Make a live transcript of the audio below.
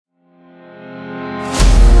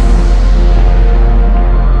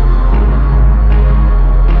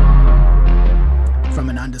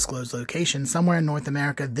undisclosed location somewhere in North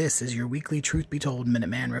America, this is your weekly Truth Be Told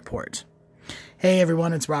Minuteman Report. Hey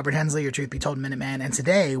everyone, it's Robert Hensley, your Truth Be Told Minuteman, and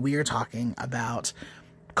today we are talking about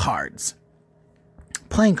cards.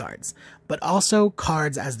 Playing cards, but also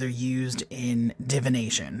cards as they're used in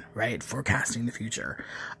divination, right? Forecasting the future.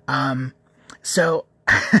 So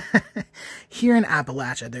here in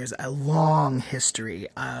Appalachia, there's a long history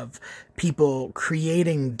of people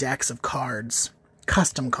creating decks of cards,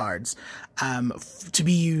 custom cards, to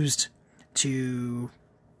be used to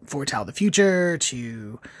foretell the future,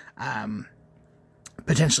 to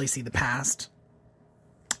potentially see the past,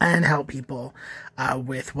 and help people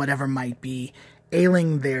with whatever might be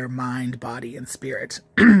ailing their mind, body, and spirit.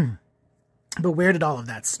 But where did all of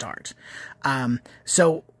that start?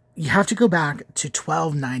 So you have to go back to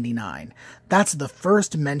 1299. That's the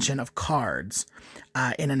first mention of cards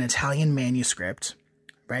in an Italian manuscript,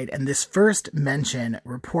 right? And this first mention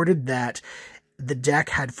reported that the deck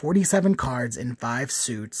had 47 cards in 5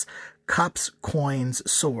 suits: cups, coins,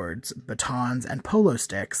 swords, batons, and polo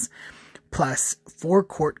sticks, plus 4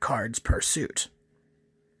 court cards per suit,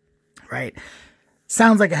 right?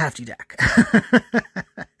 Sounds like a hefty deck.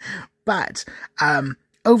 But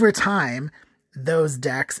over time, those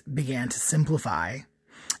decks began to simplify,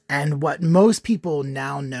 and what most people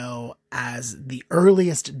now know as the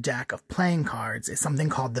earliest deck of playing cards is something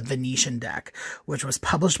called the Venetian deck, which was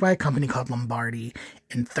published by a company called Lombardi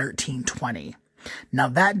in 1320. Now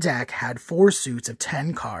that deck had 4 suits of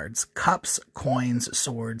 10 cards: cups, coins,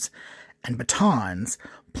 swords, and batons,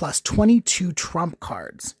 plus 22 trump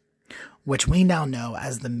cards, which we now know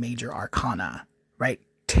as the major arcana, right?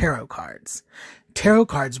 Tarot cards. Tarot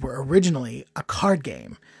cards were originally a card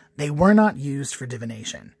game. They were not used for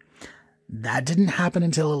divination. That didn't happen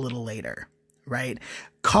until a little later, right?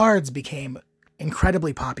 Cards became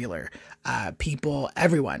incredibly popular.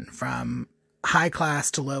 Everyone from high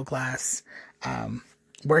class to low class,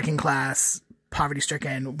 working class,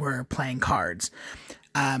 poverty-stricken, were playing cards.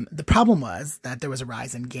 The problem was that there was a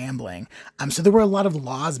rise in gambling. So there were a lot of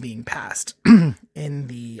laws being passed in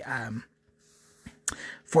the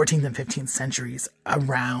 14th and 15th centuries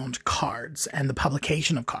around cards and the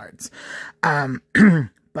publication of cards.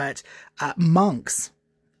 But monks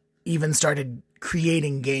even started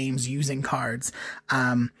creating games using cards.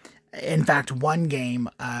 In fact, one game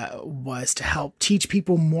was to help teach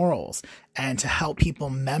people morals and to help people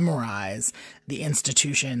memorize the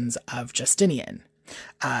institutions of Justinian.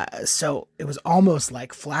 So it was almost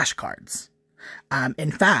like flashcards.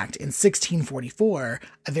 In fact, in 1644,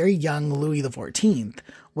 a very young Louis XIV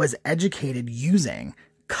was educated using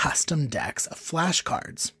custom decks of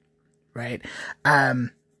flashcards, right?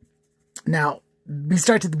 Now, we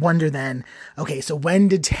start to wonder then, okay, so when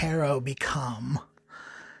did tarot become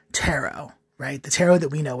tarot, right? The tarot that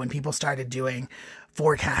we know, when people started doing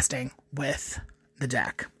forecasting with the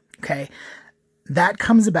deck, okay? That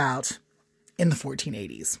comes about in the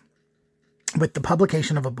 1480s with the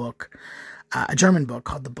publication of a book, a German book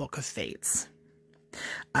called the Book of Fates.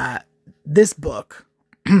 This book,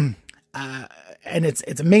 and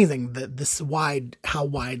it's amazing how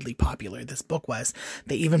widely popular this book was.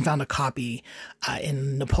 They even found a copy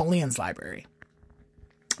in Napoleon's library.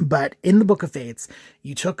 But in the Book of Fates,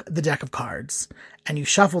 you took the deck of cards and you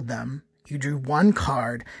shuffled them, you drew one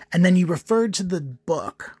card, and then you referred to the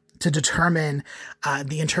book to determine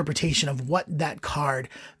the interpretation of what that card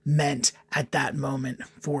meant at that moment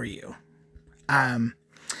for you.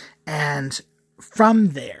 And from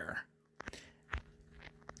there,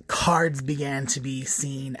 cards began to be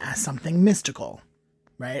seen as something mystical,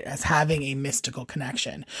 right? As having a mystical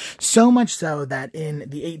connection. So much so that in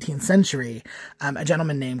the 18th century, a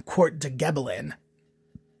gentleman named Court de Gebelin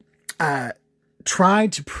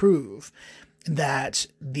tried to prove that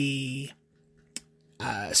the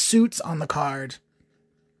suits on the card,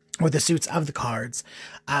 or the suits of the cards,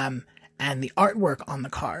 and the artwork on the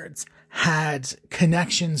cards had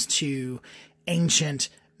connections to ancient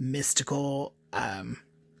mystical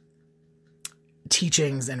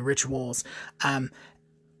teachings and rituals.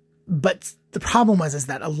 But the problem is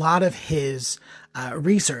that a lot of his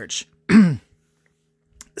research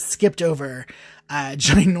skipped over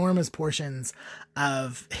ginormous portions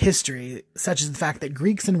of history, such as the fact that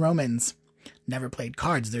Greeks and Romans never played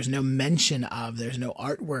cards. There's no mention of, there's no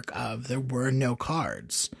artwork of, there were no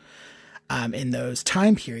cards in those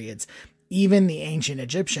time periods. Even the ancient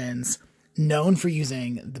Egyptians, known for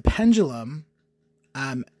using the pendulum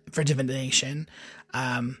for divination,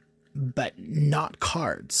 but not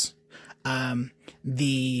cards.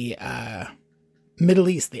 The Middle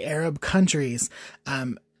East, the Arab countries,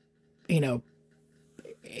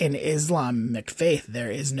 in Islamic faith,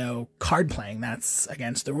 there is no card playing. That's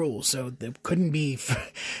against the rules. So it couldn't be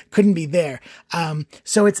there.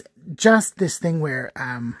 So it's just this thing where,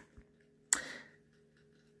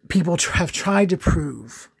 people have tried to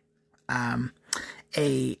prove,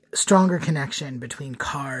 a stronger connection between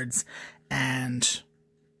cards and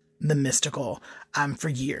the mystical, for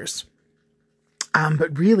years.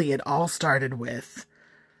 But really it all started with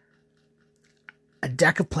a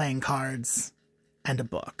deck of playing cards and a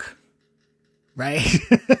book, right?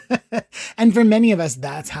 And for many of us,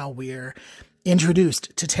 that's how we're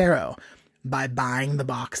introduced to tarot, by buying the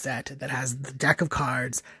box set that has the deck of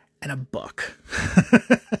cards and a book.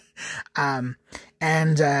 And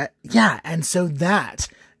so that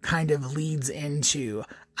kind of leads into,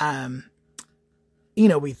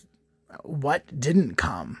 what didn't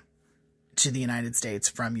come to the United States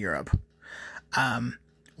from Europe.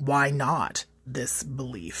 Why not this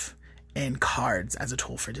belief in cards as a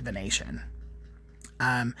tool for divination?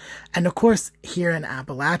 And of course, here in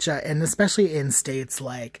Appalachia, and especially in states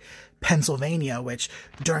like Pennsylvania, which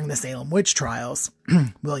during the Salem witch trials,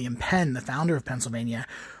 William Penn, the founder of Pennsylvania,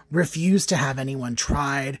 refused to have anyone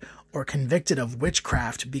tried or convicted of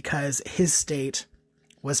witchcraft because his state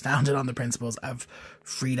was founded on the principles of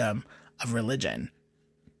freedom of religion.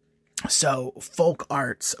 So folk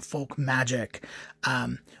arts, folk magic,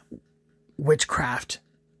 witchcraft,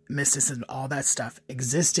 mysticism, all that stuff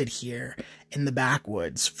existed here in the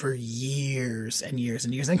backwoods for years and years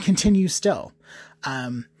and years, and continues still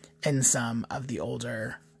in some of the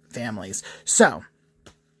older families. So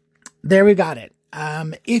there we got it.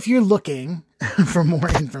 If you're looking for more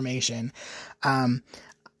information,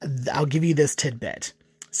 I'll give you this tidbit.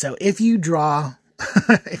 So if you draw,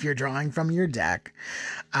 if you're drawing from your deck,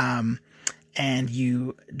 and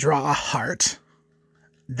you draw a heart,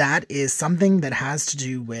 that is something that has to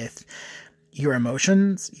do with your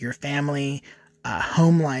emotions, your family,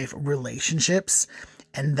 home life, relationships.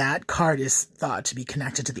 And that card is thought to be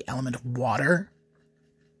connected to the element of water,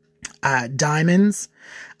 diamonds,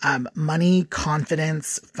 money,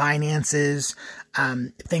 confidence, finances,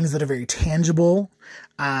 things that are very tangible.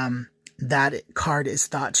 That card is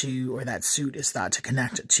thought to, or that suit is thought to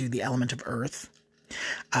connect to the element of earth.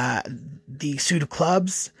 The suit of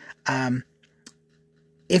clubs,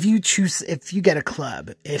 if you get a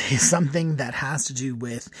club, it is something that has to do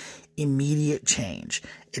with immediate change.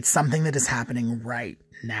 It's something that is happening right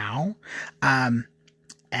now.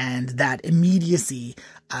 And that immediacy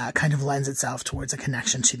kind of lends itself towards a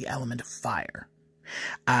connection to the element of fire.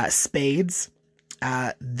 Spades,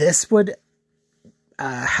 this would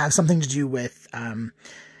have something to do with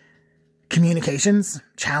communications,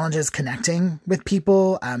 challenges, connecting with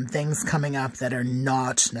people, things coming up that are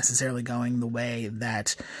not necessarily going the way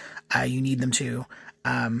that you need them to.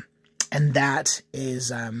 And that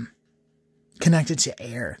is connected to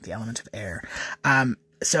air, the element of air.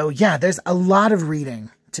 So yeah, there's a lot of reading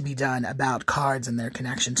to be done about cards and their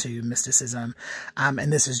connection to mysticism.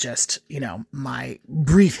 And this is just, my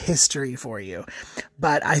brief history for you.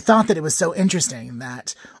 But I thought that it was so interesting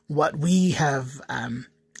that what we have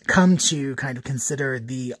come to kind of consider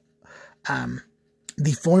the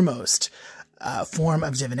foremost form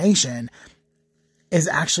of divination is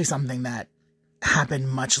actually something that happened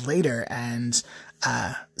much later and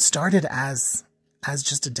started as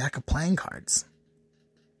just a deck of playing cards.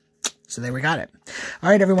 So there we got it. All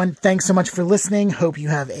right, everyone. Thanks so much for listening. Hope you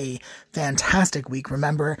have a fantastic week.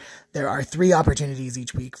 Remember, there are 3 opportunities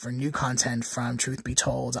each week for new content from Truth Be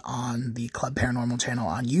Told on the Club Paranormal channel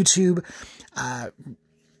on YouTube.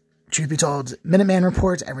 Truth Be Told, Minuteman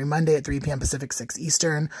Report every Monday at 3 p.m. Pacific, 6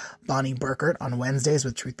 Eastern. Bonnie Burkert on Wednesdays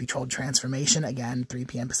with Truth Be Told Transformation, again, 3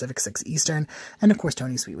 p.m. Pacific, 6 Eastern. And, of course,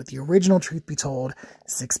 Tony Sweet with the original Truth Be Told,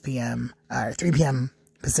 3 p.m.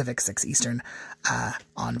 Pacific, 6 Eastern,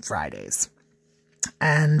 on Fridays.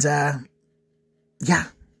 And, yeah,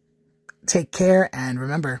 take care, and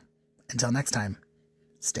remember, until next time,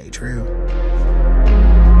 stay true.